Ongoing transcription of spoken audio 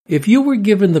If you were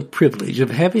given the privilege of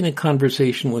having a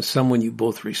conversation with someone you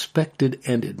both respected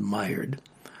and admired,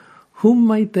 who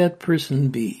might that person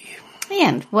be?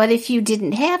 And what if you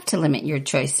didn't have to limit your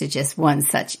choice to just one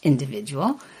such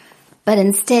individual, but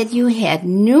instead you had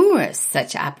numerous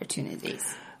such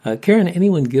opportunities? Karen,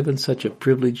 anyone given such a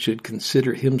privilege should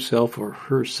consider himself or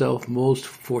herself most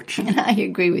fortunate. And I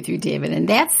agree with you, David, and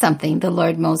that's something the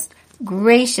Lord most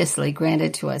graciously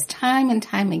granted to us time and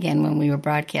time again when we were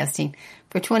broadcasting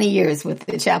for 20 years with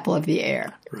the Chapel of the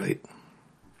Air. Right.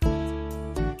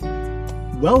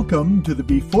 Welcome to the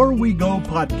Before We Go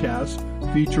podcast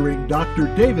featuring Dr.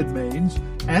 David Maines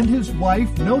and his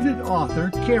wife, noted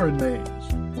author Karen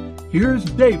Maines. Here's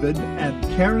David and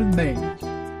Karen Maines.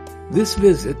 This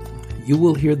visit, you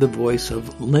will hear the voice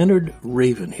of Leonard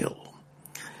Ravenhill.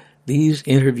 These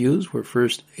interviews were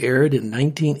first aired in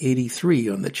 1983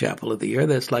 on the Chapel of the Air.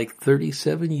 That's like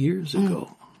 37 years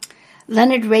ago.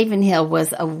 Leonard Ravenhill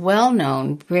was a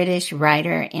well-known British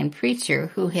writer and preacher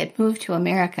who had moved to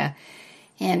America.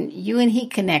 And you and he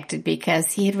connected because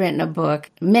he had written a book,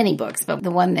 many books, but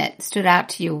the one that stood out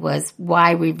to you was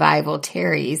Why Revival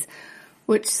Tarries,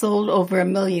 which sold over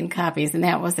 1 million copies, and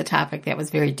that was a topic that was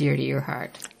very dear to your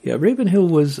heart. Yeah, Ravenhill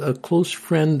was a close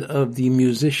friend of the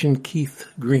musician Keith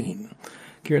Green.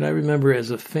 Karen, I remember as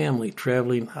a family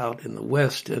traveling out in the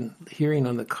West and hearing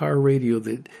on the car radio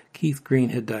that Keith Green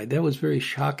had died. That was very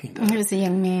shocking to us. He was a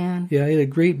young man. Yeah, he had a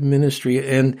great ministry,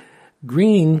 and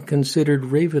Green considered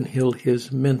Ravenhill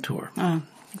his mentor. Oh,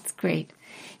 that's great.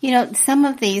 You know, some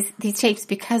of these tapes,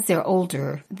 because they're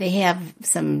older, they have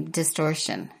some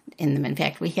distortion in them. In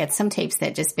fact, we had some tapes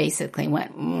that just basically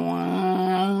went...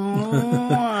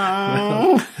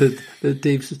 the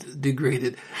tapes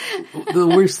degraded. The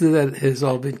worst of that has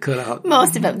all been cut out.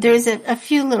 Most of it. There's a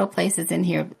few little places in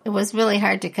here. It was really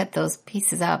hard to cut those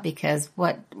pieces out because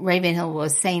what Ravenhill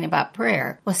was saying about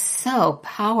prayer was so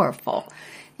powerful.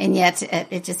 And yet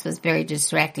it just was very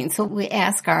distracting. So we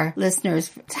ask our listeners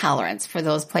for tolerance for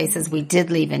those places we did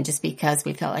leave in just because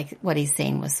we felt like what he's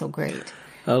saying was so great.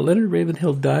 Leonard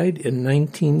Ravenhill died in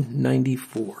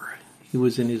 1994. He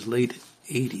was in his late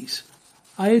 80s.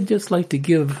 I'd just like to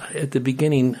give at the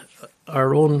beginning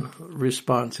our own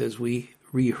response as we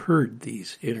reheard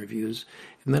these interviews.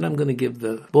 And then I'm going to give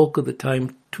the bulk of the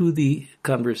time to the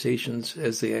conversations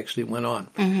as they actually went on.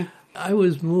 Mm-hmm. I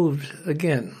was moved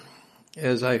again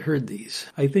as I heard these.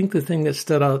 I think the thing that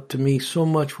stood out to me so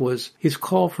much was his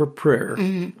call for prayer,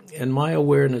 mm-hmm. and my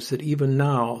awareness that even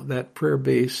now that prayer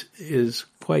base is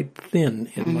quite thin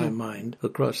in mm-hmm. my mind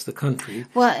across the country.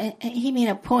 Well, he made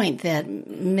a point that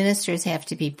ministers have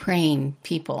to be praying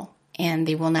people, and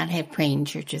they will not have praying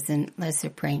churches unless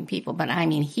they're praying people. But I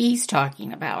mean, he's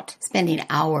talking about spending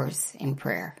hours in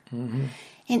prayer. Mm-hmm.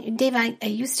 And Dave, I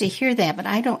used to hear that, but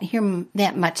I don't hear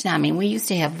that much now. I mean, we used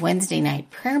to have Wednesday night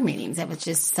prayer meetings. That was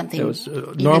just something that was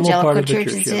a normal part of the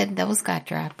churches church, yeah. did. Those got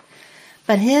dropped.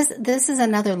 But this is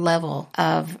another level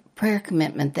of prayer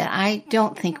commitment that I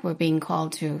don't think we're being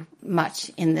called to much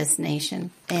in this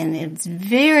nation. And it's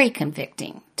very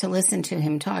convicting to listen to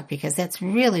him talk because that's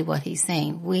really what he's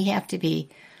saying. We have to be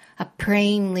a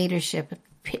praying leadership.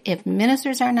 If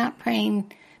ministers are not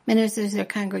praying, ministers or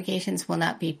congregations will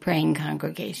not be praying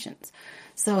congregations.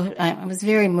 So I was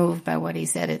very moved by what he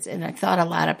said, and I thought a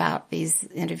lot about these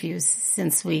interviews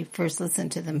since we first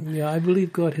listened to them. Yeah, I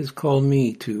believe God has called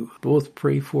me to both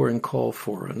pray for and call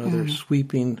for another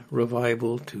sweeping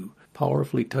revival to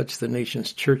powerfully touch the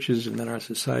nation's churches and then our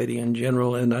society in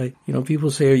general. And people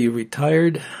say, are you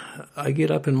retired? I get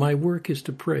up and my work is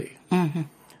to pray. Mm-hmm.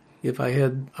 If I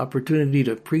had opportunity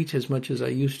to preach as much as I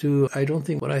used to, I don't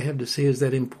think what I have to say is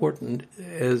that important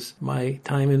as my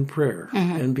time in prayer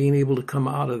and being able to come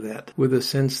out of that with a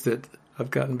sense that I've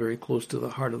gotten very close to the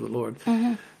heart of the Lord.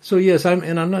 Mm-hmm. So yes,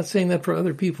 I'm not saying that for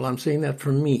other people. I'm saying that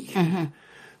for me. Mm-hmm.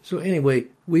 So anyway,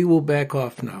 we will back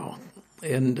off now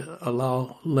and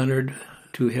allow Leonard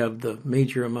to have the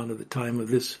major amount of the time of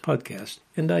this podcast.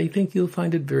 And I think you'll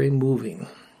find it very moving.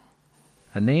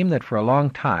 A name that for a long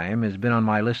time has been on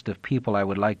my list of people I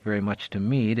would like very much to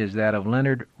meet is that of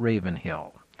Leonard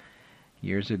Ravenhill.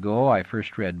 Years ago, I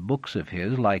first read books of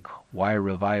his like Why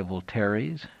Revival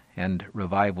Tarries and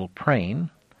Revival Praying.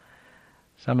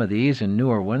 Some of these and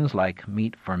newer ones like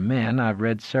Meat for Men I've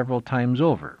read several times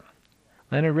over.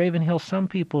 Leonard Ravenhill, some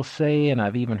people say, and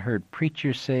I've even heard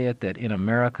preachers say it, that in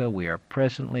America we are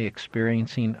presently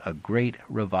experiencing a great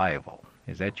revival.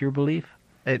 Is that your belief?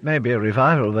 It may be a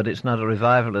revival, but it's not a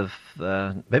revival of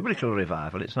biblical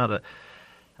revival. It's not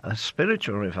a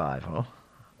spiritual revival.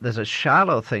 There's a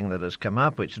shallow thing that has come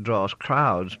up which draws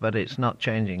crowds, but it's not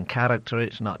changing character.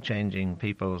 It's not changing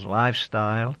people's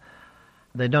lifestyle.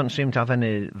 they don't seem to have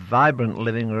any vibrant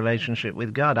living relationship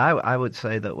with God. I would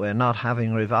say that we're not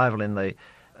having revival in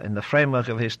the framework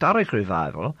of historic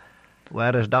revival,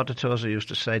 whereas Dr. Tozer used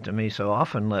to say to me so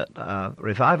often that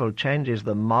revival changes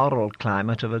the moral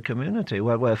climate of a community.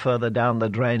 Well, we're further down the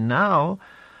drain now.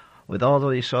 With all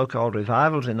of these so-called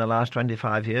revivals in the last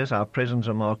 25 years, our prisons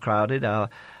are more crowded, our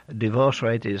divorce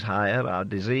rate is higher, our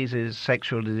diseases,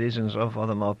 sexual diseases and so forth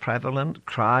are more prevalent,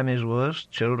 crime is worse,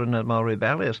 children are more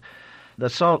rebellious. The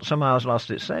salt somehow has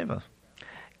lost its savour.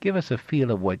 Give us a feel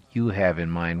of what you have in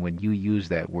mind when you use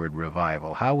that word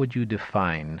revival. How would you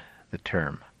define the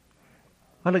term?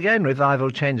 Well, again, revival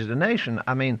changes a nation.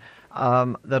 I mean,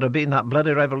 there had been that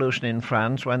bloody revolution in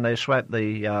France when they swept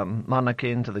the monarchy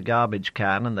into the garbage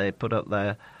can and they put up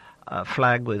their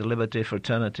flag with liberty,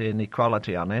 fraternity and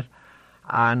equality on it.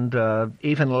 And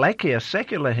even Lecky, a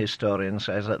secular historian,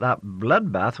 says that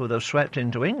bloodbath would have swept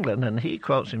into England, and he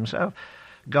quotes himself,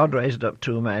 God raised up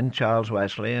two men, Charles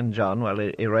Wesley and John.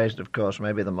 Well, he raised, of course,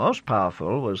 maybe the most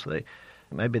powerful was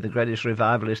maybe the greatest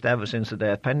revivalist ever since the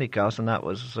day of Pentecost, and that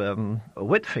was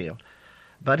Whitefield.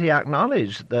 But he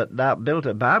acknowledged that built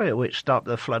a barrier which stopped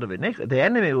the flood of iniquity. The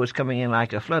enemy was coming in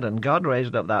like a flood, and God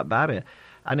raised up that barrier,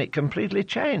 and it completely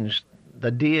changed.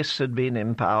 The deists had been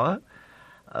in power.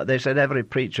 They said every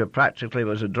preacher practically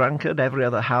was a drunkard. Every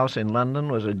other house in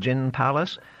London was a gin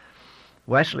palace.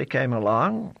 Wesley came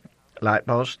along, like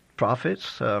most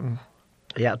prophets.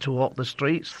 He had to walk the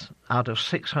streets. Out of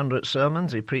 600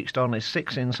 sermons, he preached only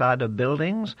 6 inside of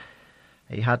buildings.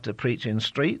 He had to preach in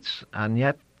streets, and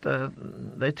yet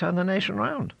they turned the nation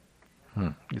around.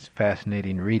 It's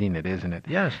fascinating reading it, isn't it?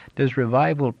 Yes. Does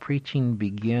revival preaching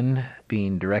begin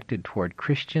being directed toward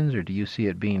Christians, or do you see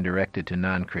it being directed to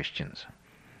non-Christians?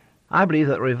 I believe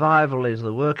that revival is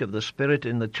the work of the Spirit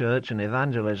in the church, and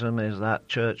evangelism is that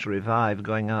church revived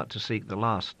going out to seek the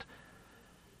lost.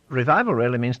 Revival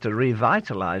really means to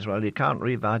revitalize. Well, you can't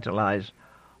revitalize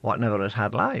what never has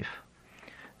had life.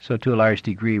 So to a large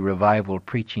degree, revival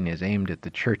preaching is aimed at the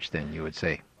church then, you would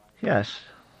say? Yes.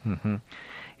 Mm-hmm.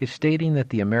 Is stating that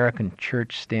the American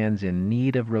church stands in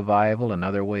need of revival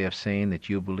another way of saying that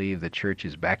you believe the church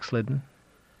is backslidden?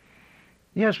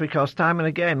 Yes, because time and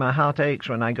again my heart aches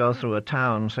when I go through a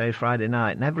town, say Friday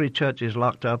night, and every church is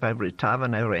locked up, every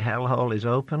tavern, every hellhole is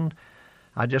opened.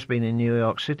 I've just been in New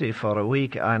York City for a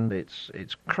week, and it's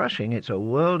crushing. It's a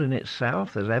world in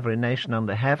itself. There's every nation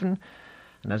under heaven.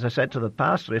 And as I said to the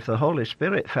pastor, if the Holy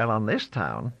Spirit fell on this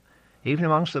town, even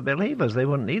amongst the believers, they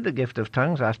wouldn't need the gift of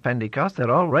tongues as Pentecost.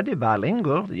 They're already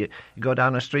bilingual. You go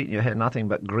down the street and you hear nothing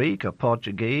but Greek or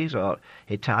Portuguese or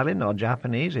Italian or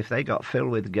Japanese. If they got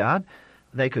filled with God,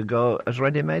 they could go as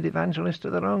ready-made evangelists to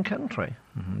their own country.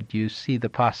 Mm-hmm. Do you see the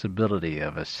possibility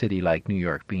of a city like New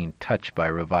York being touched by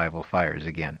revival fires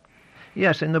again?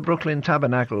 Yes, in the Brooklyn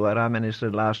Tabernacle where I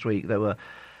ministered last week, there were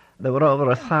over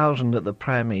 1,000 at the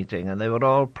prayer meeting, and they were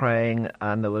all praying,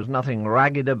 and there was nothing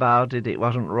ragged about it. It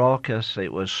wasn't raucous.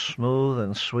 It was smooth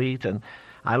and sweet, and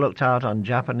I looked out on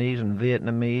Japanese and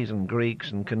Vietnamese and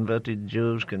Greeks and converted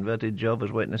Jews, converted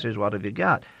Jehovah's Witnesses, what have you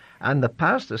got? And the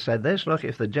pastor said this, look,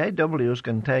 if the JWs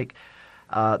can take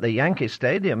the Yankee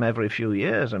Stadium every few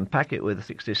years and pack it with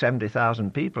 60,000,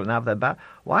 70,000 people and have their back,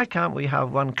 why can't we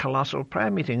have one colossal prayer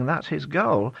meeting? And that's his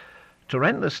goal, to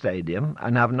rent the stadium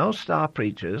and have no star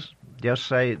preachers, just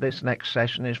say this next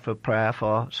session is for prayer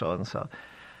for so-and-so,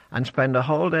 and spend a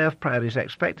whole day of prayer. He's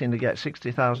expecting to get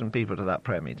 60,000 people to that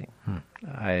prayer meeting.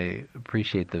 I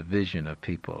appreciate the vision of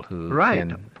people who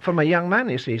From a young man,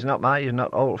 you see, he's not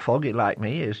old foggy like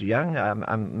me. He's young.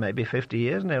 I'm maybe 50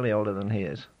 years, nearly older than he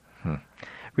is.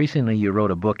 Recently you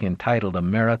wrote a book entitled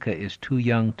America is Too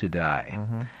Young to Die.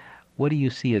 Mm-hmm. What do you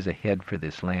see as ahead for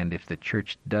this land if the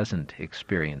church doesn't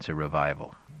experience a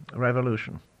revival? A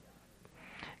revolution.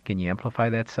 Can you amplify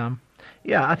that some?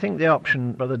 Yeah, I think the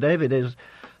option, Brother David, is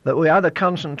that we either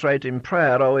concentrate in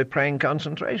prayer or we pray in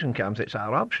concentration camps. It's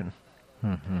our option.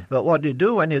 Mm-hmm. But what do you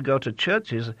do when you go to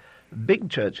churches, big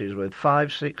churches with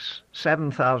 5,000, 6,000,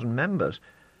 7,000 members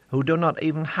who do not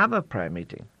even have a prayer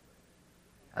meeting?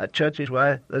 Churches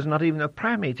where there's not even a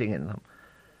prayer meeting in them.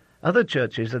 Other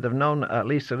churches that have known at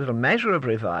least a little measure of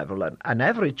revival, and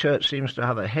every church seems to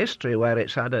have a history where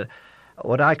it's had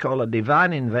what I call a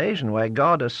divine invasion, where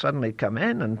God has suddenly come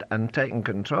in and taken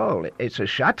control. It's a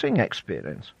shattering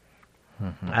experience.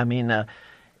 Mm-hmm. I mean,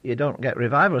 you don't get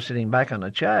revival sitting back on a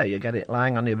chair. You get it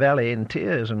lying on your belly in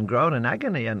tears and groan in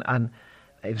agony. And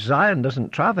if Zion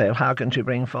doesn't travail, how can she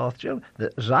bring forth children?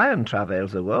 Zion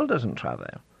travails, the world doesn't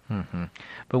travail. Mm-hmm.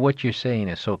 But what you're saying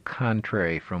is so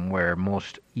contrary from where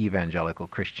most evangelical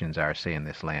Christians are, say, in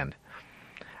this land.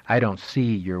 I don't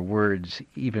see your words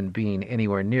even being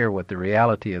anywhere near what the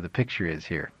reality of the picture is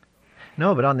here.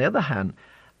 No, but on the other hand,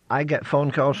 I get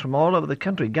phone calls from all over the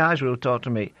country. Guys will talk to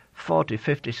me 40,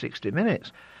 50, 60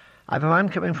 minutes. I have a man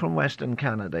coming from Western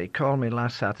Canada. He called me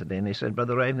last Saturday and he said,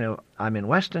 Brother Ravenhill, I'm in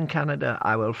Western Canada.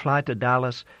 I will fly to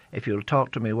Dallas if you'll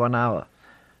talk to me 1 hour.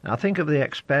 Now think of the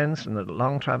expense and the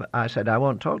long travel. I said, I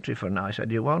won't talk to you for an hour. I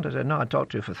said, you won't? I said, no, I'll talk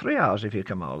to you for 3 hours if you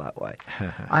come all that way.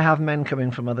 I have men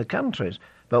coming from other countries,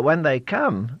 but when they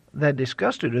come, they're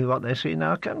disgusted with what they see in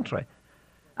our country.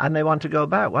 And they want to go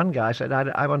back. One guy said,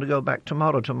 I want to go back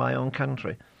tomorrow to my own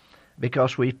country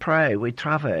because we pray, we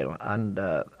travel, and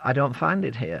I don't find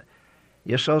it here.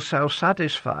 You're so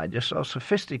self-satisfied, you're so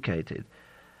sophisticated.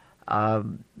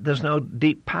 There's no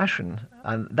deep passion,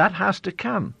 and that has to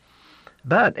come.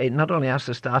 But it not only has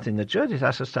to start in the church, it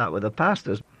has to start with the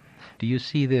pastors. Do you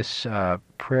see this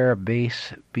prayer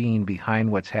base being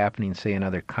behind what's happening, say, in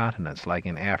other continents, like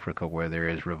in Africa, where there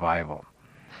is revival?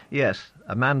 Yes.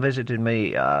 A man visited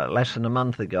me less than a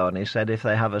month ago, and he said if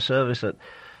they have a service at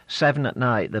 7 at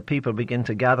night, the people begin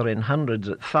to gather in hundreds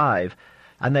at 5,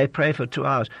 and they pray for 2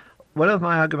 hours. One of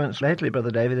my arguments lately,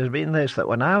 Brother David, has been this, that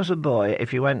when I was a boy,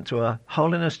 if you went to a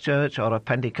holiness church or a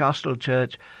Pentecostal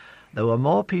church, there were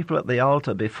more people at the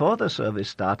altar before the service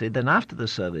started than after the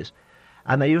service.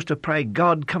 And they used to pray,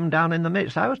 God, come down in the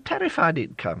midst. I was terrified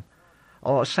he'd come.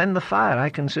 Or send the fire. I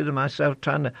consider myself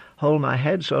trying to hold my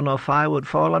head so no fire would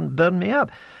fall and burn me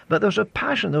up. But there was a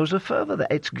passion, there was a fervour there.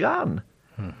 It's gone.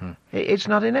 Mm-hmm. It's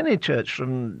not in any church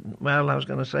from, well, I was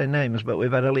going to say names, but we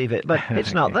better leave it. But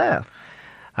it's not there.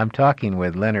 I'm talking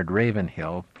with Leonard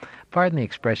Ravenhill. Pardon the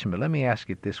expression, but let me ask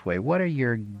it this way. What are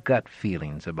your gut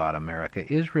feelings about America?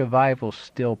 Is revival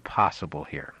still possible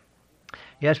here?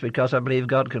 Yes, because I believe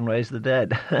God can raise the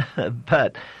dead.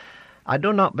 But I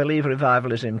do not believe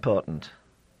revival is important.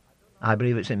 I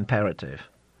believe it's imperative.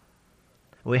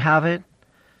 We have it,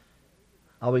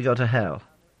 or we go to hell.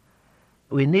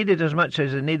 We need it as much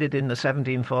as we needed in the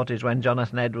 1740s when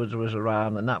Jonathan Edwards was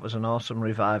around, and that was an awesome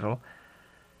revival.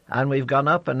 And we've gone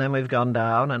up and then we've gone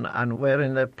down, and we're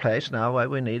in a place now where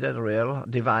we need a real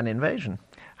divine invasion.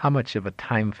 How much of a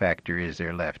time factor is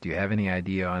there left? Do you have any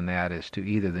idea on that as to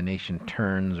either the nation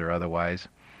turns or otherwise?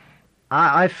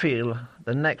 I feel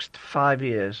the next 5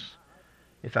 years,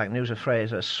 if I can use a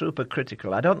phrase, are super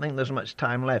critical. I don't think there's much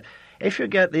time left. If you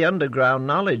get the underground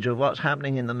knowledge of what's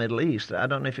happening in the Middle East, I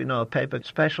don't know if you know a paper,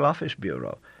 Special Office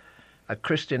Bureau, a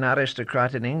Christian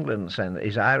aristocrat in England,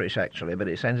 he's Irish actually, but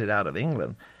he sends it out of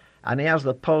England, and he has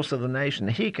the pulse of the nation.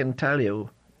 He can tell you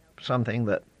something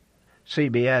that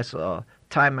CBS or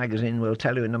Time magazine will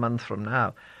tell you in a month from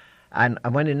now. And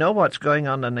when you know what's going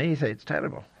on underneath, it's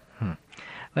terrible.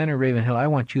 Leonard Ravenhill, I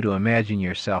want you to imagine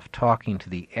yourself talking to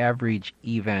the average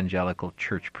evangelical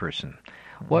church person.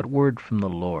 What word from the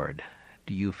Lord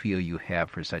do you feel you have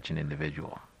for such an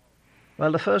individual?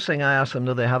 Well, the first thing I ask them,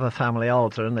 do they have a family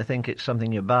altar? And they think it's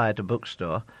something you buy at a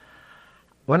bookstore.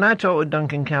 When I talked with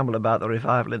Duncan Campbell about the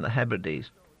revival in the Hebrides,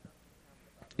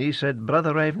 he said,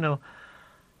 Brother Ravenhill,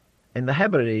 in the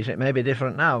Hebrides, it may be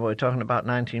different now, we're talking about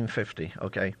 1950,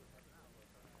 okay?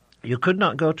 You could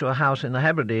not go to a house in the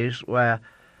Hebrides where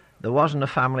there wasn't a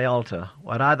family altar,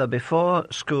 where either before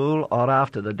school or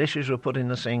after the dishes were put in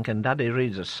the sink and Daddy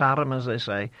reads a psalm, as they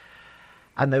say,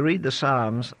 and they read the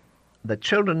psalms. The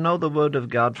children know the Word of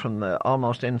God from the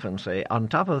almost infancy. On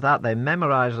top of that, they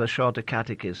memorize the shorter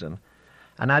catechism.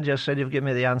 And I just said, you've given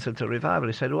me the answer to revival.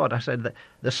 He said, what? I said,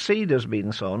 the seed has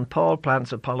been sown. Paul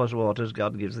plants, Apollos waters,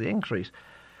 God gives the increase.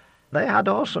 They had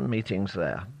awesome meetings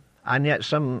there. And yet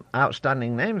some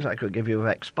outstanding names I could give you of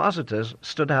expositors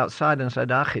stood outside and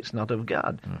said, it's not of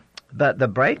God. But the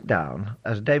breakdown,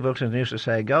 as Dave Wilson used to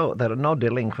say, there are no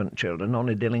delinquent children,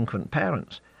 only delinquent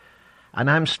parents. And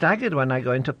I'm staggered when I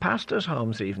go into pastors'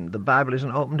 homes even. The Bible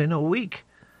isn't opened in a week.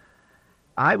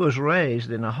 I was raised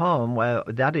in a home where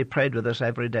Daddy prayed with us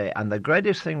every day. And the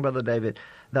greatest thing, Brother David,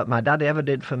 that my daddy ever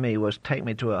did for me was take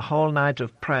me to a whole night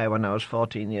of prayer when I was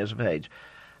 14 years of age.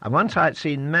 And once I'd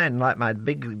seen men like my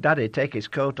big daddy take his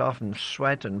coat off and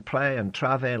sweat and play and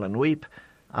travail and weep,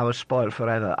 I was spoiled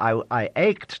forever. I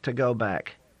ached to go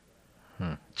back.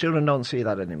 Children don't see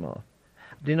that anymore.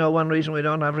 Do you know one reason we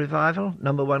don't have revival?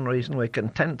 Number one reason, we're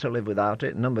content to live without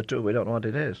it. Number two, we don't know what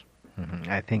it is.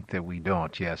 I think that we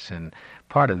don't, yes. And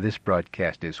part of this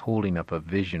broadcast is holding up a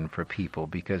vision for people,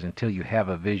 because until you have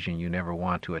a vision, you never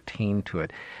want to attain to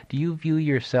it. Do you view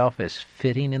yourself as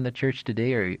fitting in the church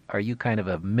today, or are you kind of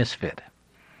a misfit?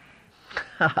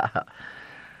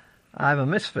 I'm a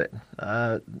misfit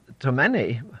to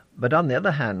many, but on the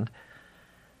other hand,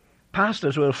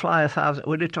 pastors will fly 1,000.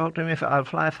 Would you talk to me? I'll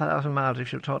fly 1,000 miles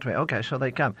if you'll talk to me. Okay, so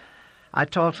they come. I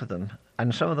talk to them,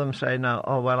 and some of them say now,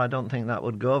 oh, well, I don't think that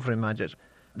would go over him.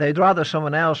 They'd rather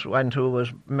someone else went who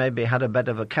was maybe had a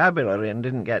better vocabulary and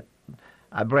didn't get,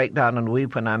 I break down and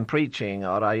weep when I'm preaching,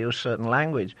 or I use certain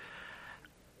language.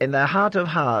 In their heart of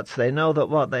hearts, they know that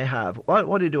what they have.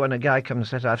 What do you do when a guy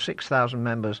comes and says, I have 6,000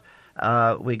 members,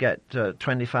 we get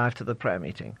 25 to the prayer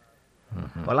meeting?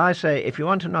 Mm-hmm. Well, I say, if you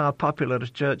want to know how popular the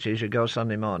church is, you go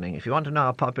Sunday morning. If you want to know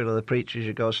how popular the preacher is,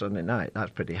 you go Sunday night.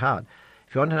 That's pretty hard.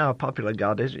 If you want to know how popular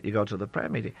God is, you go to the prayer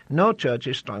meeting. No church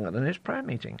is stronger than its prayer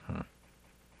meeting.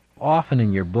 Often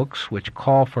in your books, which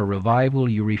call for revival,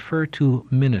 you refer to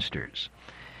ministers.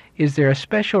 Is there a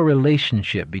special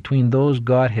relationship between those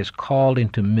God has called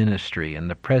into ministry and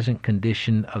the present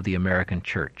condition of the American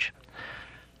church?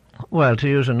 Well, to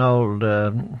use an old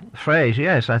phrase,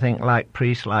 yes, I think like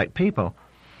priests, like people.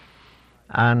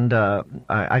 And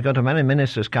I go to many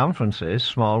ministers' conferences,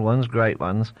 small ones, great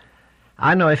ones.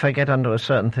 I know if I get onto a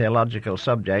certain theological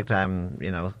subject, I'm,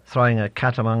 throwing a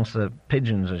cat amongst the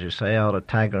pigeons, as you say, or a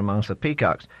tiger amongst the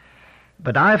peacocks.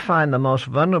 But I find the most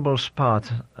vulnerable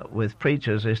spot with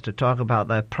preachers is to talk about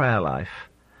their prayer life.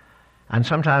 And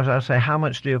sometimes I'll say, how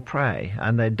much do you pray?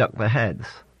 And they duck their heads.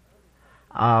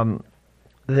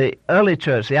 The early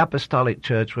church, the apostolic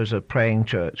church, was a praying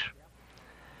church.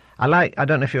 I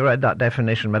don't know if you read that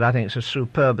definition, but I think it's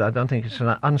I don't think it's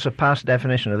an unsurpassed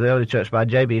definition of the early church by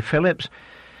J.B. Phillips,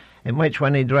 in which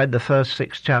when he'd read the first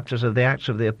 6 chapters of the Acts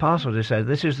of the Apostles, he said,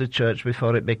 this is the church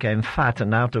before it became fat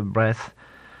and out of breath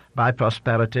by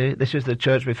prosperity. This is the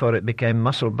church before it became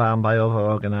muscle-bound by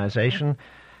over-organization.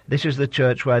 This is the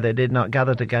church where they did not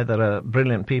gather together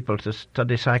brilliant people to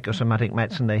study psychosomatic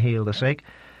medicine, they heal the sick.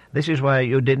 This is where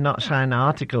you did not sign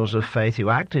articles of faith, you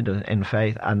acted in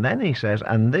faith. And then he says,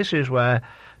 and this is where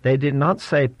they did not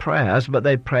say prayers, but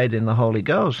they prayed in the Holy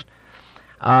Ghost.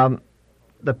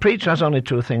 The preacher has only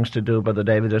 2 things to do, Brother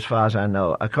David, as far as I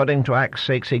know. According to Acts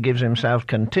 6, he gives himself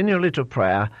continually to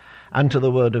prayer and to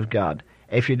the Word of God.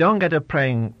 If you don't get a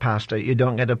praying pastor, you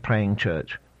don't get a praying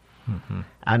church. Mm-hmm.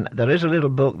 And there is a little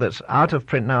book that's out of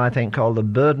print now, I think, called The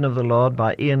Burden of the Lord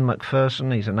by Ian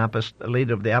McPherson. He's a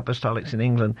leader of the Apostolics in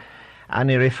England. And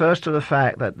he refers to the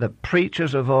fact that the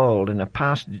preachers of old in the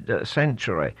past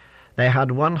century, they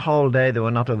had one whole day they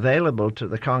were not available to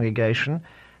the congregation.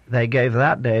 They gave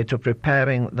that day to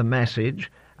preparing the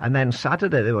message. And then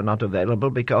Saturday they were not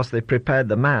available because they prepared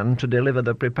the man to deliver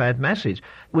the prepared message.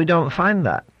 We don't find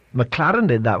that. McLaren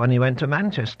did that when he went to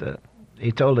Manchester.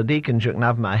 He told the deacons, you can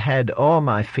have my head or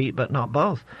my feet, but not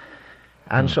both.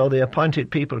 And so they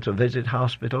appointed people to visit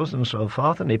hospitals and so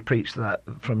forth, and he preached that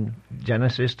from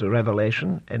Genesis to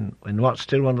Revelation in what's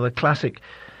still one of the classic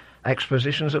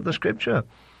expositions of the Scripture.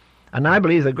 And I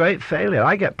believe the great failure,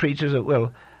 I get preachers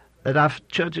that have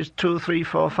churches 2, 3,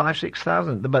 4, 5,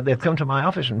 6,000, but they've come to my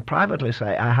office and privately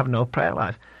say, I have no prayer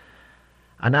life.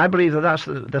 And I believe that that's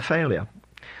the failure.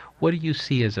 What do you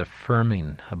see as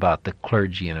affirming about the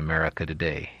clergy in America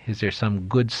today? Is there some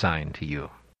good sign to you?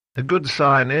 The good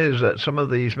sign is that some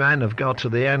of these men have got to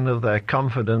the end of their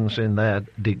confidence in their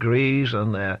degrees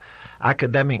and their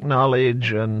academic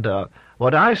knowledge. And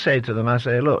what I say to them, I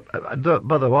say, look,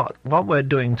 brother, what we're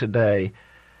doing today,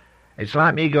 it's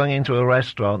like me going into a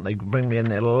restaurant. They bring me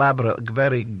an elaborate,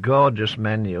 very gorgeous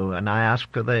menu, and I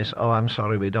ask for this. Oh, I'm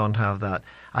sorry, we don't have that.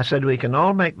 I said, we can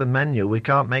all make the menu, we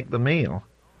can't make the meal.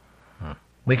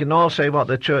 We can all say what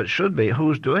the church should be.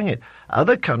 Who's doing it?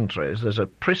 Other countries, there's a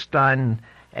pristine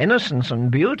innocence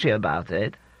and beauty about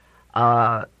it.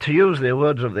 To use the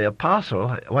words of the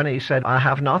apostle, when he said, I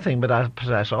have nothing, but I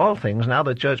possess all things, now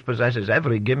the church possesses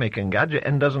every gimmick and gadget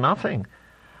and does nothing.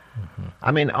 Mm-hmm.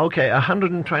 I mean, okay,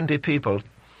 120 people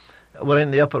were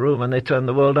in the upper room and they turned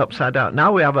the world upside down.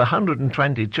 Now we have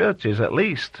 120 churches at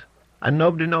least, and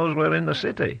nobody knows we're in the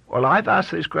city. Well, I've asked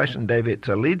this question, David,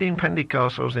 to leading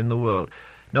Pentecostals in the world.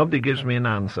 Nobody gives me an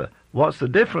answer. What's the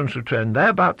difference between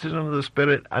their baptism of the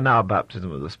Spirit and our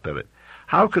baptism of the Spirit?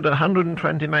 How could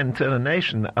 120 men turn a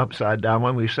nation upside down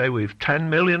when we say we've 10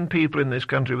 million people in this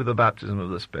country with the baptism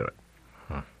of the Spirit?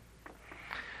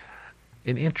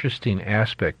 An interesting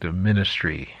aspect of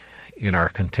ministry in our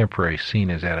contemporary scene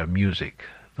is that of music.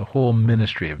 The whole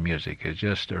ministry of music has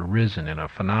just arisen in a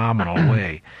phenomenal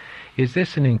way. Is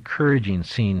this an encouraging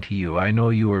scene to you? I know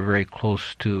you were very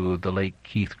close to the late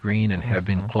Keith Green and have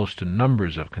been close to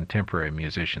numbers of contemporary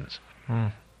musicians.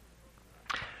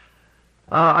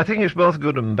 I think it's both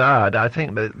good and bad. I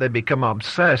think that they become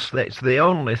obsessed. It's the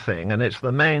only thing and it's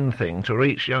the main thing to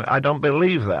reach young. I don't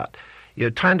believe that. You're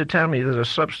trying to tell me there's a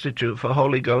substitute for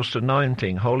Holy Ghost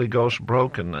anointing, Holy Ghost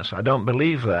brokenness. I don't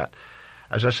believe that.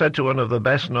 As I said to one of the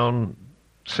best-known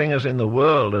singers in the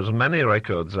world, as many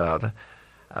records out,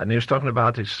 And he was talking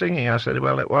about his singing. I said,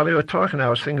 well, while you were talking, I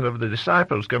was thinking of the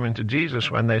disciples coming to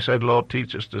Jesus when they said, Lord,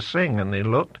 teach us to sing. And he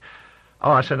looked.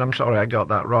 Oh, I said, I'm sorry, I got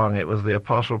that wrong. It was the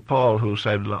Apostle Paul who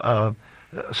said,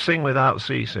 sing without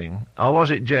ceasing. Or was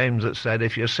it James that said,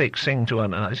 if you're sick, sing to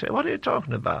one? And I said, what are you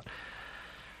talking about?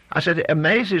 I said, it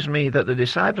amazes me that the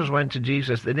disciples went to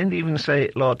Jesus. They didn't even say,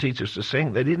 Lord, teach us to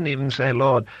sing. They didn't even say,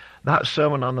 Lord, that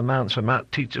Sermon on the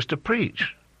Mount, teach us to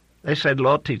preach. They said,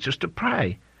 Lord, teach us to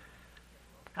pray.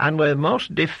 And we're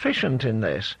most deficient in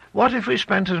this. What if we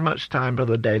spent as much time,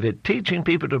 Brother David, teaching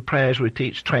people to pray as we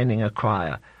teach training a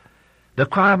choir? The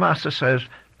choir master says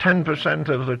 10%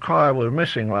 of the choir were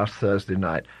missing last Thursday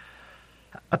night.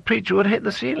 A preacher would hit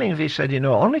the ceiling if he said,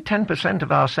 only 10%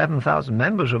 of our 7,000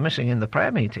 members were missing in the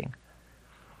prayer meeting.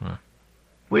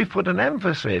 We've put an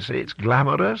emphasis. It's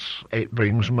glamorous. It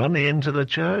brings money into the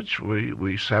church.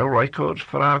 We sell records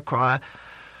for our choir.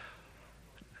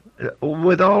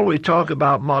 With all we talk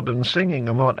about modern singing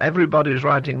and what everybody's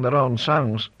writing their own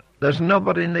songs, there's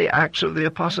nobody in the Acts of the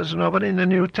Apostles, nobody in the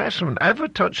New Testament ever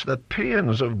touched the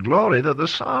paeans of glory that the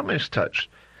psalmist touched.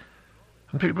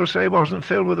 And people say he wasn't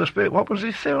filled with the Spirit. What was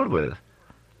he filled with?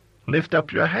 Lift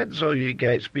up your heads, O ye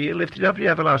gates, be ye lifted up, ye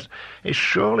everlasting. It's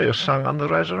surely a song on the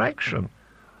resurrection.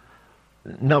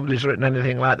 Nobody's written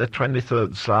anything like the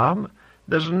 23rd Psalm.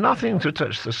 There's nothing to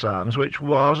touch the Psalms, which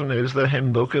was and is the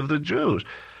hymn book of the Jews.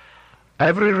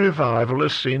 Every revival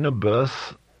has seen a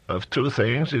birth of two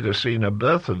things. It has seen a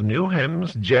birth of new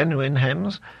hymns, genuine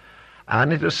hymns,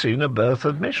 and it has seen a birth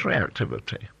of missionary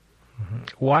activity.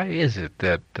 Why is it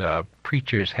that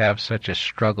preachers have such a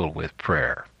struggle with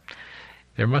prayer?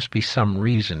 There must be some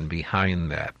reason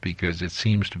behind that, because it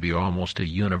seems to be almost a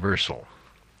universal.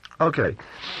 Okay,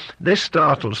 this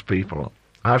startles people.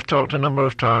 I've talked a number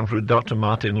of times with Dr.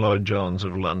 Martin Lloyd-Jones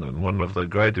of London, one of the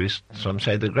greatest, some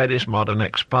say the greatest modern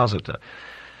expositor.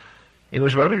 He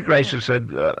was very gracious, said,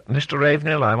 Mr.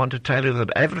 Ravenhill, I want to tell you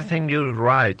that everything you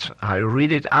write, I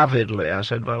read it avidly. I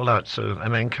said, well, that's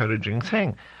an encouraging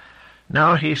thing.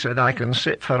 Now, he said, I can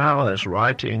sit for hours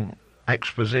writing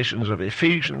expositions of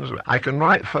Ephesians. I can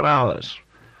write for hours.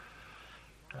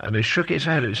 And he shook his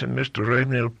head and said, Mr.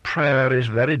 Ravenhill, prayer is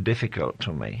very difficult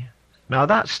to me. Now,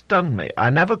 that stunned me. I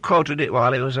never quoted it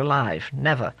while he was alive,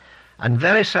 never, and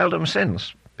very seldom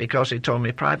since, because he told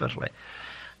me privately.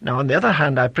 Now, on the other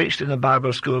hand, I preached in the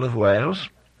Bible School of Wales.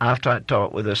 After I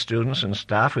talked with the students and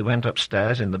staff, we went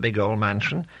upstairs in the big old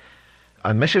mansion,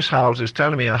 and Mrs. Howells is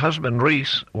telling me her husband,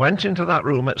 Reese, went into that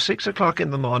room at 6 o'clock in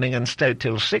the morning and stayed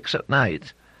till 6 at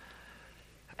night,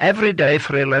 every day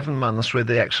for 11 months, with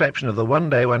the exception of the one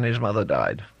day when his mother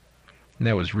died. And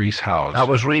that was Reese Howells. That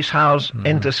was Reese Howells,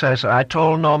 intercessor. I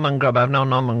told Norman Grubb, I've known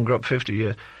Norman Grubb 50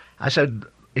 years, I said,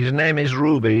 his name is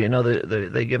Ruby,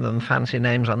 they give them fancy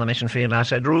names on the mission field. I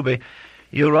said, Ruby,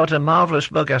 you wrote a marvellous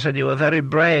book. I said, you were very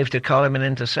brave to call him an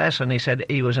intercessor. And he said,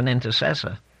 he was an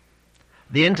intercessor.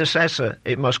 The intercessor,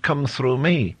 it must come through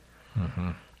me.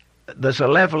 Mm-hmm. There's a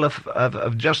level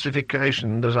of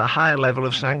justification, there's a higher level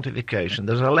of sanctification,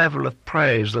 there's a level of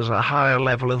praise, there's a higher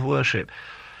level of worship,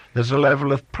 there's a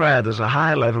level of prayer, there's a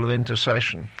higher level of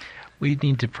intercession. We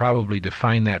need to probably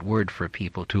define that word for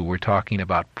people, too. We're talking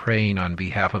about praying on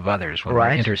behalf of others when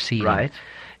we're interceding. Right.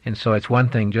 And so it's one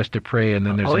thing just to pray, and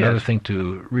then there's another thing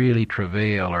to really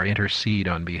travail or intercede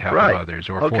on behalf of others,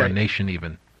 or for a nation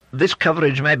even. This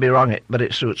coverage may be wrong, but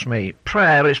it suits me.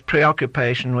 Prayer is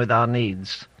preoccupation with our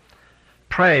needs.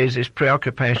 Praise is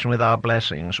preoccupation with our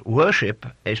blessings. Worship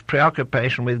is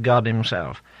preoccupation with God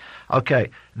himself. Okay,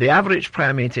 the average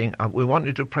prayer meeting, we want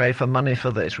you to pray for money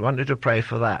for this, we want you to pray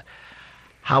for that.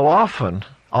 How often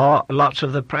are lots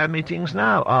of the prayer meetings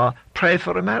now are pray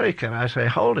for America? And I say,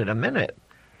 hold it a minute.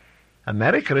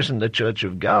 America isn't the Church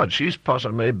of God. She's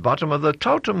possibly bottom of the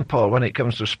totem pole when it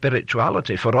comes to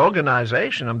spirituality. For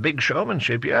organization and big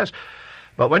showmanship, yes.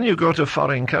 But when you go to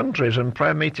foreign countries and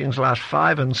prayer meetings last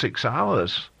 5 and 6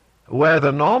 hours, where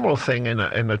the normal thing in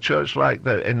a church like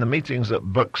in the meetings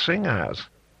that Buck Sing has,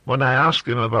 when I asked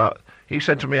him about, he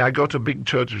said to me, I go to big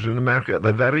churches in America,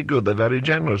 they're very good, they're very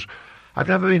generous. I've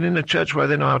never been in a church where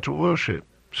they know how to worship.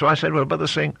 So I said, well, Brother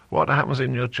Sing, what happens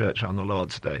in your church on the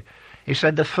Lord's Day? He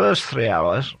said, the first 3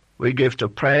 hours we give to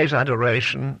praise,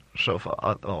 adoration, so forth,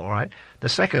 all right. The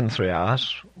second 3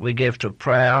 hours we give to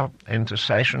prayer,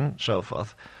 intercession, so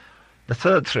forth. The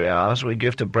third 3 hours we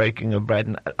give to breaking of bread.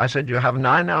 And I said, you have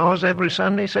 9 hours every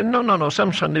Sunday? He said, no,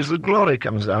 some Sundays the glory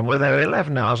comes down where there are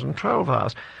 11 hours and 12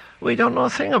 hours. We don't know a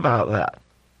thing about that.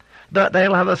 That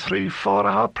they'll have a 3-4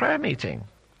 hour prayer meeting.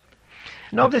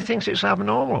 Nobody thinks it's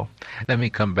abnormal. Let me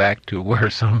come back to where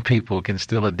some people can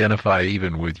still identify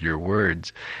even with your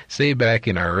words. Say back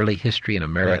in our early history in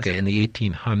America, in the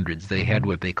 1800s, they had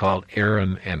what they called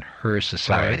Aaron and Hur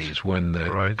societies, when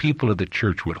the people of the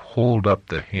church would hold up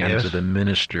the hands of the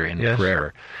minister in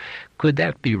prayer. Could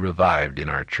that be revived in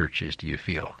our churches, do you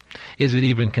feel? Is it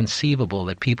even conceivable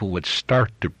that people would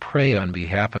start to pray on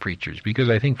behalf of preachers? Because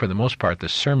I think for the most part the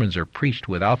sermons are preached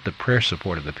without the prayer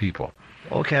support of the people.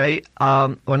 Okay,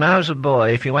 when I was a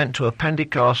boy, if you went to a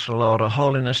Pentecostal or a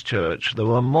Holiness church, there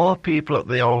were more people at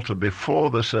the altar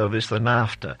before the service than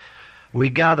after. We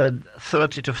gathered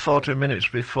 30 to 40 minutes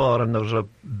before, and there was a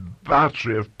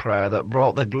battery of prayer that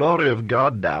brought the glory of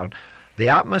God down. The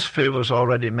atmosphere was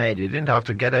already made. You didn't have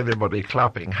to get everybody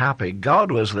clapping happy.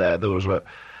 God was there. There was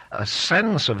a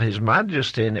sense of his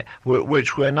majesty in it,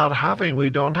 which we're not having. We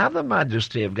don't have the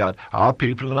majesty of God. Our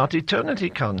people are not eternity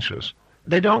conscious.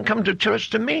 They don't come to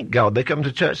church to meet God. They come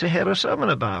to church to hear a sermon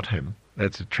about him.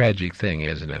 That's a tragic thing,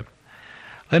 isn't it?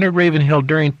 Leonard Ravenhill,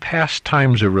 during past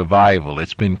times of revival,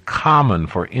 it's been common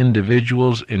for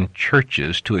individuals in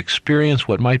churches to experience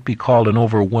what might be called an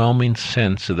overwhelming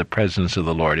sense of the presence of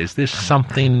the Lord. Is this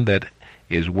something that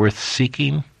is worth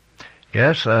seeking?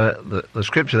 Yes, the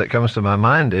scripture that comes to my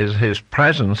mind is his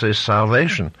presence is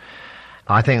salvation.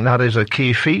 I think that is a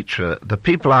key feature. The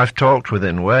people I've talked with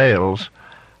in Wales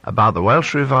about the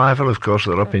Welsh revival, of course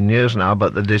they're up in years now,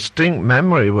 but the distinct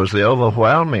memory was the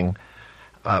overwhelming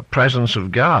presence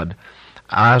of God,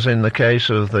 as in the case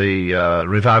of the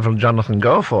revival Jonathan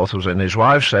Goforth was in. His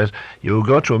wife says, you will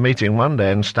go to a meeting one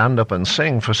day and stand up and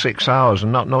sing for 6 hours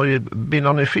and not know you'd been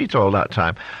on your feet all that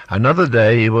time. Another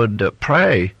day he would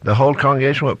pray. The whole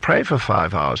congregation would pray for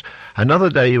 5 hours.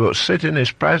 Another day he would sit in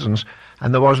his presence,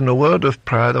 and there wasn't a word of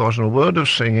prayer, there wasn't a word of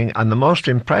singing, and the most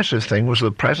impressive thing was the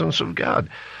presence of God.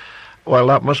 Well,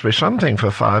 that must be something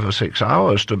for 5 or 6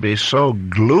 hours, to be so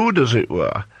glued, as it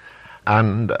were,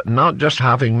 and not just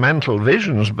having mental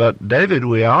visions, but, David,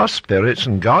 we are spirits,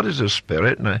 and God is a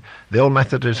spirit, and the old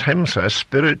Methodist hymn says,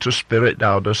 spirit to spirit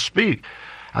thou dost speak,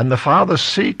 and the Father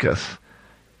seeketh.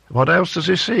 What else does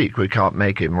he seek? We can't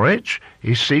make him rich.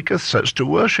 He seeketh such to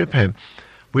worship him.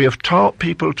 We have taught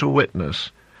people to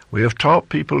witness. We have taught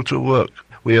people to work.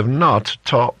 We have not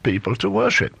taught people to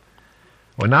worship.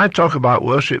 When I talk about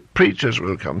worship, preachers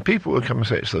will come. People will come and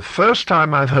say, it's the first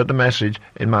time I've heard a message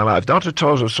in my life. Dr.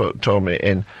 Tozer told me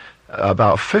in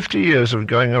about 50 years of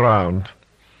going around,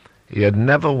 he had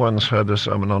never once heard a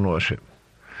sermon on worship.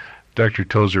 Dr.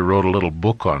 Tozer wrote a little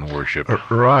book on worship.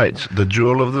 Right, The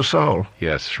Jewel of the Soul.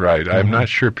 Yes, right. I'm not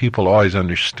sure people always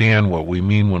understand what we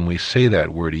mean when we say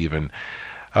that word even.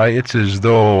 It's as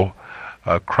though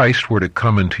Christ were to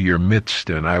come into your midst,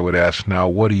 and I would ask, now,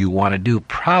 what do you want to do?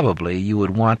 Probably you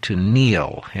would want to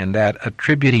kneel, and that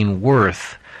attributing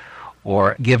worth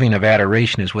or giving of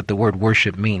adoration is what the word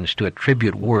worship means, to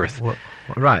attribute worth.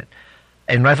 Right.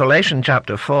 In Revelation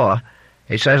chapter 4,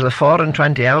 it says the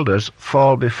 24 elders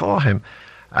fall before him,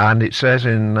 and it says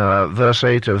in verse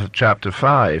 8 of chapter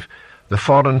 5, the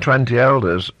 24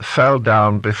 elders fell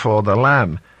down before the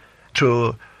Lamb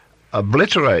to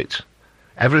obliterate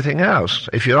everything else.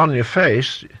 If you're on your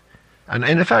face, and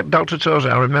in fact, Dr.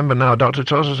 Tozer, I remember now, Dr.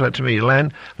 Tozer said to me,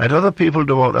 Len, let other people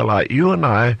do what they like. You and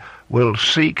I will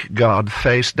seek God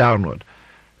face downward.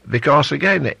 Because,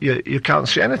 again, you can't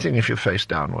see anything if you're face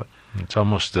downward. It's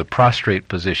almost a prostrate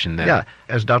position then. Yeah,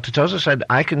 as Dr. Tozer said,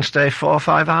 I can stay 4 or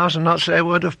 5 hours and not say a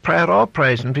word of prayer or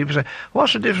praise. And people say,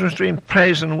 what's the difference between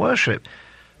praise and worship?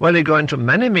 Well, you go into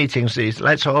many meetings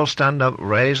let's all stand up,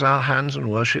 raise our hands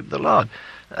and worship the Lord.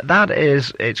 That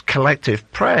is, it's collective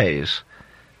praise.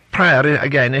 Prayer,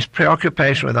 again, is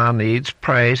preoccupation with our needs.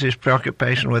 Praise is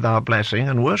preoccupation with our blessing.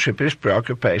 And worship is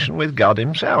preoccupation with God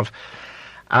himself.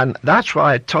 And that's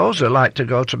why Tozer liked to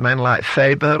go to men like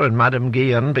Faber and Madame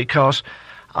Guyon, because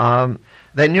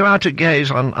they knew how to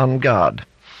gaze on God.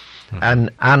 Mm-hmm.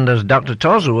 And as Dr.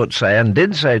 Tozer would say, and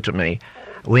did say to me,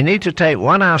 we need to take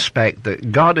one aspect,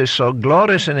 that God is so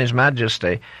glorious in his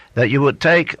majesty, that you would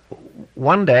take,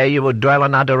 one day you would dwell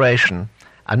on adoration,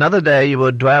 another day you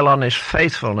would dwell on his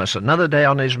faithfulness, another day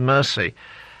on his mercy.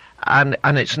 And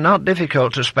it's not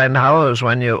difficult to spend hours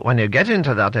when you get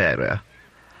into that area.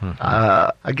 Mm-hmm.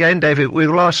 Again, David, we've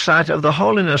lost sight of the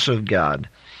holiness of God.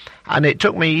 And it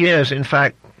took me years, in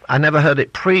fact, I never heard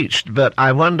it preached, but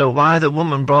I wonder why the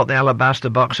woman brought the alabaster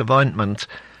box of ointment.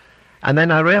 And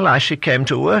then I realized she came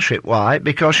to worship. Why?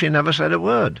 Because she never said a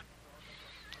word.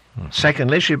 Mm-hmm.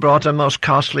 Secondly, she brought a most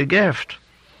costly gift.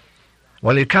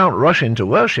 Well, you can't rush into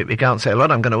worship. You can't say,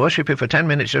 Lord, I'm going to worship you for 10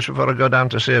 minutes just before I go down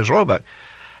to Sears Roebuck.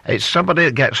 It's somebody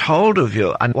that gets hold of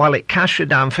you, and while it casts you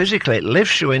down physically, it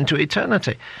lifts you into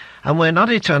eternity. and we're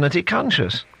not eternity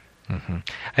conscious. Mm-hmm.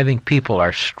 I think people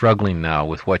are struggling now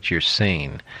with what you're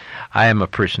saying. I am a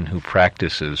person who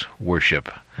practices worship.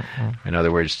 Mm-hmm. In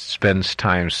other words, spends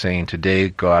time saying, today,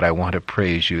 God, I want to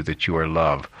praise you that you are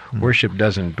love. Mm-hmm. Worship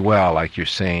doesn't dwell, like you're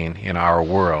saying, in our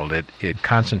world. It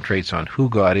concentrates on who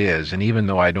God is, and even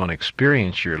though I don't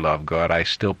experience your love, God, I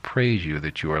still praise you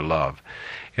that you are love.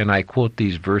 And I quote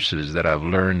these verses that I've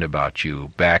learned about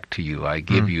you back to you. I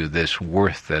give you this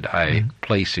worth that I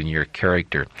place in your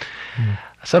character.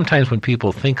 Sometimes when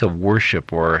people think of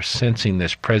worship or sensing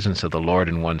this presence of the Lord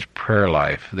in one's prayer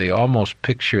life, they almost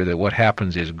picture that what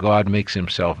happens is God makes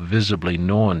himself visibly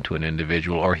known to an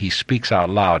individual, or he speaks out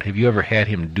loud. Have you ever had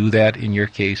him do that in your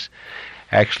case?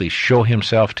 Actually show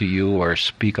himself to you or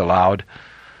speak aloud?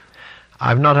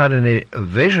 I've not had any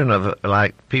vision of,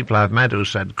 like people I've met who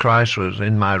said Christ was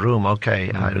in my room.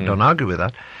 Okay, I don't argue with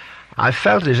that. I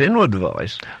felt his inward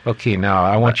voice. Okay, now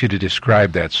I want you to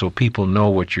describe that so people know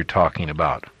what you're talking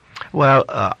about. Well,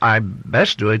 I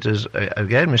best do it as,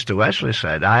 again, Mr. Wesley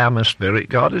said, I am a spirit,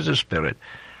 God is a spirit.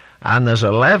 And there's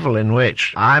a level in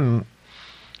which I'm,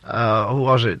 who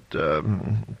was it,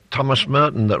 Thomas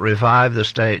Merton that revived the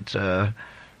state,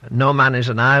 no man is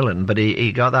an island, but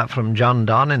he got that from John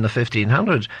Donne in the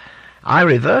 1500s. I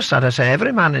reverse that. I say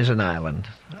every man is an island.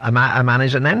 A man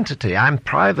is an entity. I'm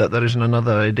private. There isn't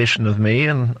another edition of me,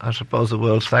 and I suppose the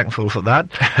world's thankful for that,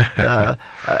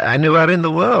 anywhere in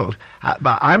the world.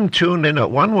 But I'm tuned in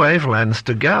at one wavelength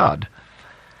to God.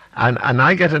 And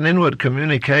I get an inward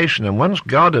communication, and once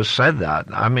God has said that,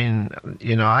 I mean,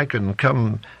 you know, I can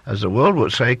come, as the world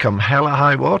would say, come hell or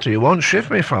high water. You won't shift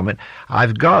me from it.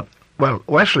 I've got, well,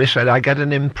 Wesley said, I get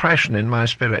an impression in my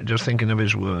spirit, just thinking of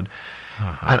his word.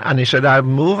 And he said, I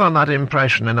move on that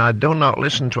impression and I do not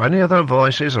listen to any other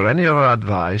voices or any other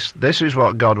advice. This is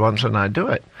what God wants and I do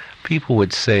it. People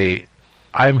would say,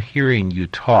 I'm hearing you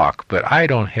talk, but I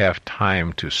don't have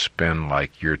time to spend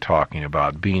like you're talking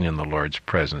about, being in the Lord's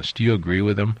presence. Do you agree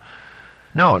with them?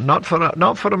 No, not for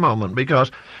a moment,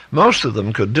 because most of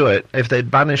them could do it if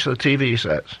they'd banish the TV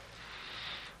sets.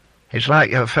 It's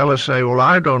like a fellow say, well,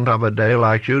 I don't have a day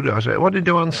like you do. I say, what do you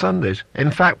do on Sundays?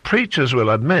 In fact, preachers will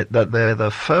admit that they're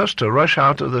the first to rush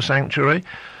out of the sanctuary,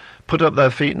 put up their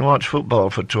feet and watch football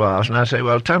for 2 hours. And I say,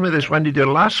 well, tell me this, when did you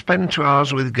last spend 2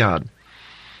 hours with God?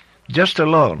 Just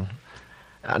alone.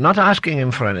 Not asking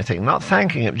him for anything, not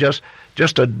thanking him, just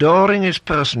adoring his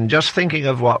person, just thinking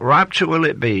of what rapture will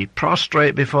it be,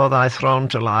 prostrate before thy throne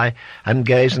to lie, and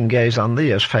gaze on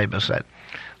thee, as Faber said.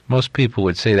 Most people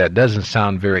would say that doesn't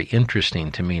sound very interesting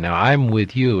to me. Now, I'm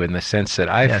with you in the sense that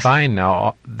I find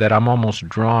now that I'm almost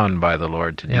drawn by the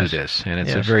Lord to do this, and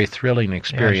it's a very thrilling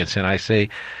experience. And I say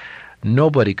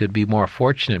nobody could be more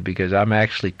fortunate because I'm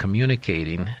actually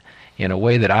communicating in a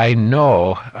way that I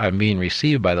know I'm being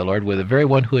received by the Lord with the very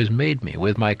one who has made me,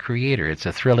 with my Creator. It's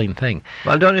a thrilling thing.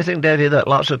 Well, don't you think, David, that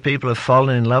lots of people have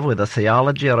fallen in love with a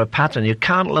theology or a pattern? You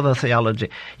can't love a theology.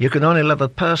 You can only love a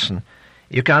person.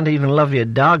 You can't even love your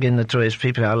dog in the truest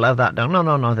people. I love that dog.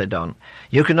 No, they don't.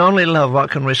 You can only love what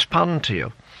can respond to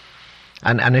you.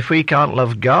 And if we can't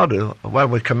love God, well,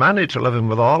 we're commanded to love him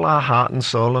with all our heart and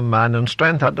soul and mind and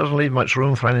strength. That doesn't leave much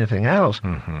room for anything else.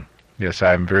 Mm-hmm. Yes,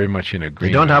 I'm very much in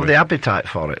agreement. You don't have the appetite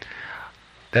for it.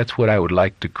 That's what I would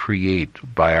like to create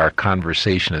by our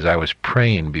conversation as I was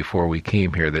praying before we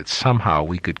came here, that somehow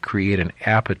we could create an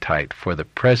appetite for the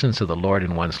presence of the Lord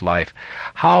in one's life.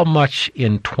 How much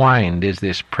entwined is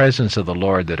this presence of the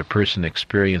Lord that a person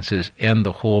experiences and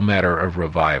the whole matter of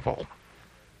revival?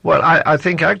 Well, I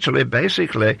think actually,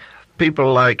 basically,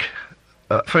 people like,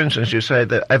 for instance, you say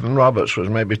that Evan Roberts was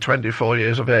maybe 24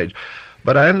 years of age.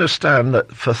 But I understand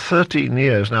that for 13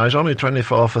 years, now he's only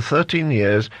 24, for 13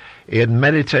 years, he had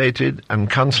meditated and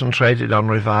concentrated on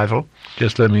revival.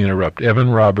 Just let me interrupt.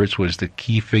 Evan Roberts was the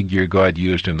key figure God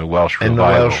used in the Welsh revival. In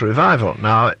the Welsh revival.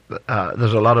 Now,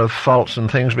 there's a lot of faults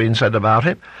and things being said about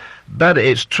him, but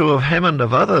it's true of him and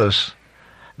of others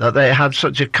that they had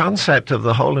such a concept of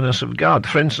the holiness of God.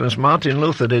 For instance, Martin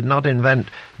Luther did not invent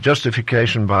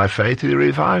justification by faith, he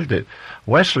revived it.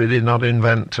 Wesley did not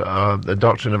invent the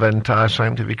doctrine of entire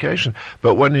sanctification,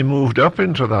 but when he moved up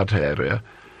into that area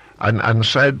and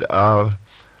said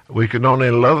we can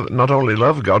only not only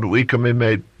love God, we can be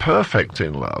made perfect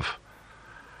in love.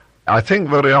 I think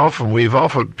very often we've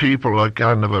offered people a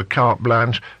kind of a carte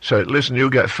blanche, say, listen, you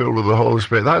get filled with the Holy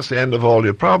Spirit, that's the end of all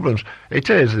your problems.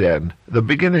 It is the end, the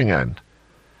beginning end.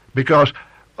 Because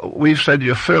we've said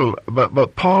you're filled,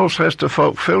 but Paul says to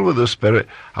folk filled with the Spirit,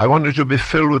 I want you to be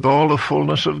filled with all the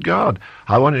fullness of God.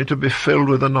 I want you to be filled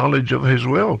with the knowledge of his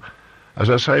will. As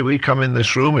I say, we come in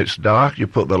this room, it's dark, you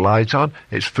put the light on,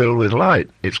 it's filled with light.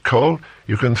 It's cold,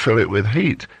 you can fill it with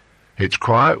heat. It's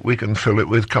quiet, we can fill it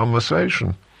with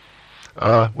conversation.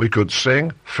 We could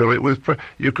sing, fill it with prayer.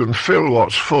 You can fill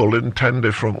what's full in 10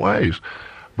 different ways.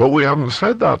 But we haven't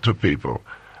said that to people.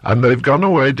 And they've gone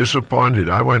away disappointed.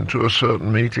 I went to a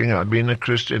certain meeting, I'd been a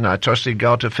Christian, I trusted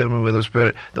God to fill me with the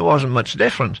Spirit. There wasn't much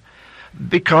difference.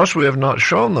 Because we have not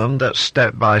shown them that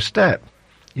step by step.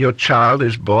 Your child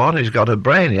is born, he's got a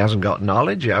brain, he hasn't got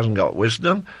knowledge, he hasn't got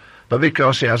wisdom, but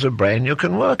because he has a brain, you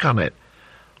can work on it.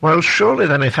 Well, surely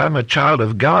then if I'm a child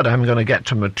of God, I'm going to get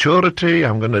to maturity,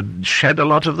 I'm going to shed a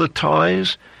lot of the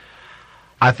toys.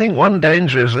 I think one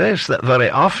danger is this, that very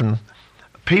often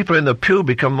people in the pew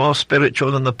become more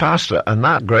spiritual than the pastor, and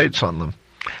that grates on them.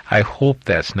 I hope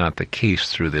that's not the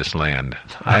case through this land.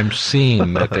 I'm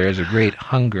seeing that there is a great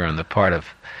hunger on the part of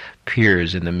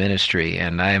peers in the ministry,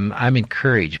 and I'm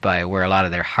encouraged by where a lot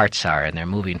of their hearts are, and they're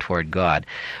moving toward God.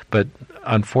 But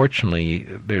unfortunately,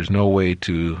 there's no way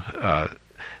to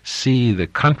see the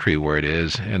country where it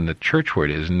is and the church where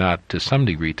it is, not to some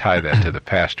degree tie that to the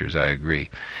pastors. I agree.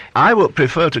 I would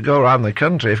prefer to go around the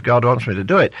country, if God wants me to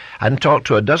do it, and talk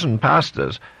to a dozen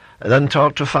pastors than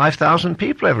talk to 5,000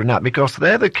 people every night, because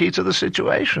they're the key to the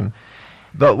situation.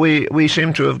 But we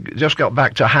seem to have just got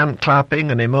back to hand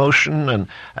clapping and emotion and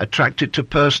attracted to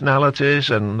personalities,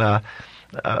 and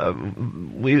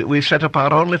we set up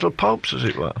our own little popes, as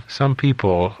it were. Some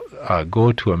people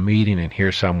go to a meeting and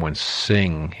hear someone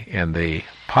sing, and they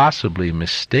possibly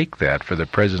mistake that for the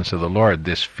presence of the Lord,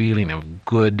 this feeling of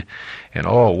good, and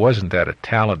wasn't that a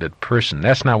talented person?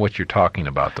 That's not what you're talking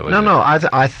about, though, is it? No,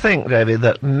 I think, David,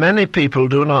 that many people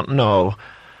do not know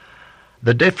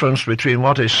the difference between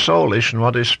what is soulish and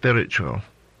what is spiritual.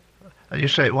 And you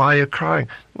say, why are you crying?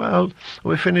 Well,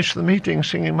 we finished the meeting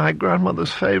singing my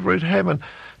grandmother's favourite hymn, and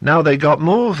now they got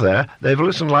moved there. They've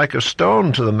listened like a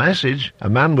stone to the message, a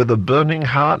man with a burning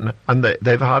heart, and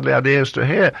they've hardly had ears to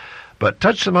hear. But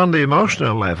touch them on the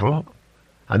emotional level,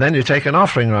 and then you take an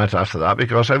offering right after that,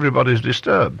 because everybody's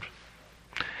disturbed.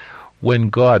 When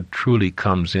God truly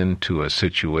comes into a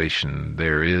situation,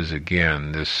 there is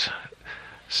again this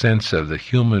sense of the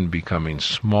human becoming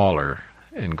smaller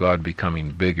and God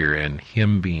becoming bigger and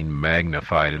Him being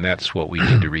magnified, and that's what we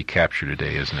need to recapture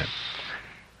today, isn't it?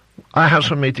 I had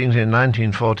some meetings in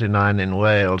 1949 in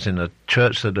Wales in a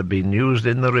church that had been used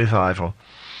in the revival.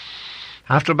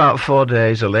 After about 4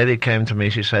 days, a lady came to me.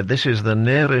 She said, "This is the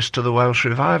nearest to the Welsh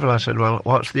revival." I said, "Well,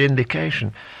 what's the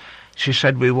indication?" She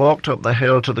said, "We walked up the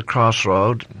hill to the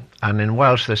crossroad, and in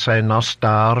Welsh they say nos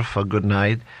dar for good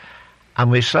night, and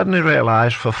we suddenly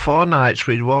realized for 4 nights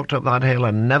we'd walked up that hill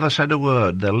and never said a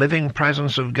word. The living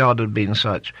presence of God had been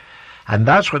such." And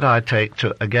that's what I take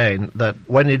to, again, that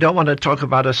when you don't want to talk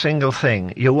about a single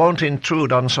thing, you won't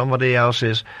intrude on somebody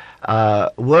else's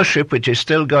worship, which is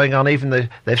still going on, even though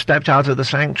they've stepped out of the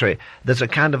sanctuary. There's a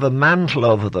kind of a mantle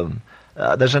over them.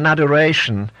 There's an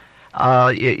adoration.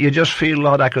 You just feel,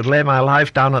 Lord, I could lay my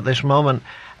life down at this moment.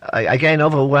 Again,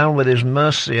 overwhelmed with His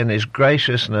mercy and His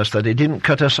graciousness, that He didn't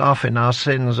cut us off in our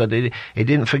sins, that He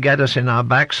didn't forget us in our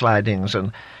backslidings.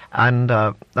 And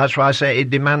that's why I say it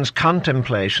demands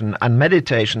contemplation and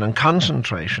meditation and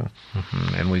concentration.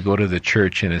 Mm-hmm. And we go to the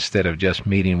church, and instead of just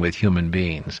meeting with human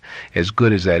beings, as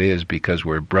good as that is, because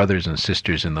we're brothers and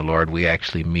sisters in the Lord, we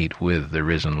actually meet with the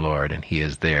risen Lord, and He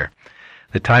is there.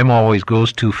 The time always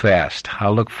goes too fast.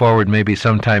 I'll look forward maybe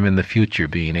sometime in the future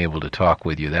being able to talk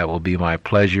with you. That will be my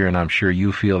pleasure, and I'm sure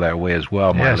you feel that way as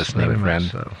well, my listening friend.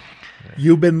 So.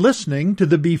 You've been listening to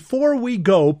the Before We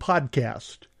Go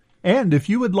podcast. And if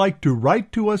you would like to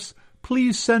write to us,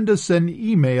 please send us an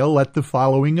email at the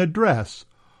following address,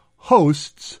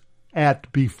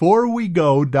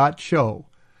 hosts@beforewego.show.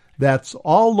 That's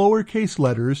all lowercase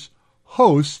letters,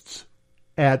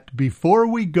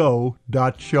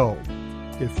 hosts@beforewego.show.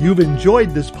 If you've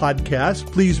enjoyed this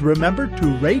podcast, please remember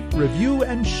to rate, review,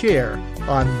 and share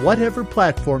on whatever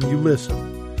platform you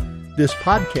listen. This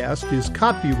podcast is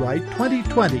copyright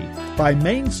 2020 by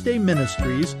Mainstay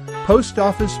Ministries, Post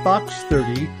Office Box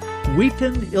 30,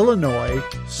 Wheaton, Illinois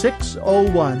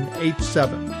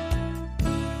 60187.